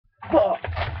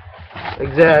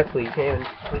Exactly, you can't even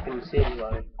freaking see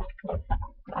anybody.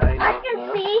 I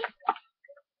can see.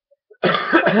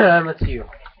 That's you.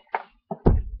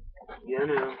 Yeah, I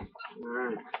know.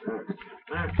 Alright.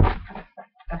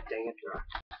 God dang it.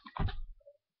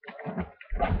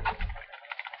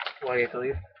 Why do you have to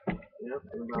leave? Yep,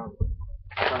 in about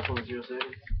 5.0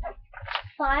 seconds.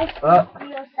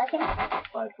 5.0 seconds.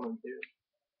 5.2.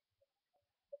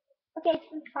 Okay, it's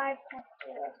been 5.0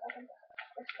 seconds.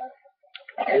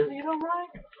 You don't mind?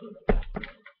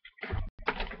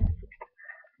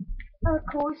 Of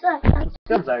course, This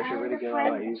gun's actually really good. I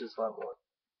might use this a lot more.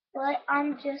 but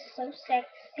I'm just so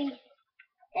sexy.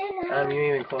 And You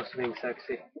ain't even close to being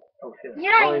sexy. Oh shit.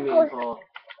 you're not Only even me close. and Paul.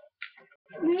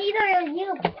 Neither are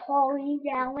you, Paulie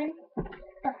Gowan.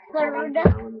 The third.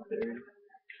 Gallon the third.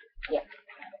 Yeah.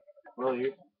 Well,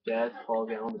 your dad's Paul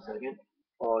Gallon the second.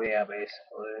 Oh yeah,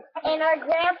 basically. And our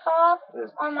grandpa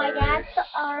This on my dad's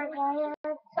side is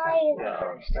the Yeah,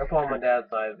 first. grandpa on my dad's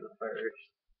side is the first.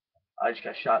 I just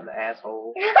got shot in the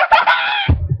asshole.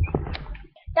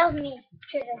 That was me.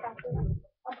 Sure, that's not me.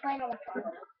 I'm playing on my phone.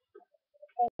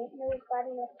 Okay, nobody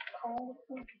was calling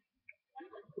me.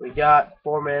 We got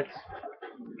 4 minutes.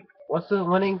 What's the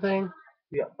winning thing?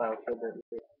 We got 5 minutes.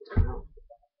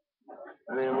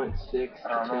 I mean, I went 6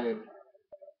 to 10.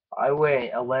 I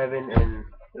went 11 and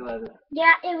 11.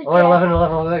 Yeah, it was I went Jeff. 11 and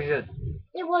 11. What was that shit?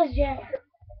 It was Jeff.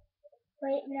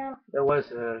 Wait, no. It was.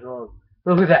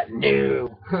 Look at that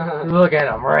new. Look at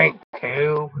him, rank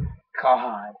 2.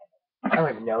 God, I don't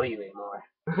even know you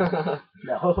anymore.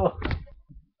 No.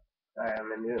 Alright, I'm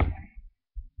gonna do it.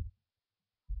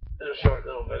 It's a short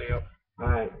little video.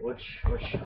 Alright, which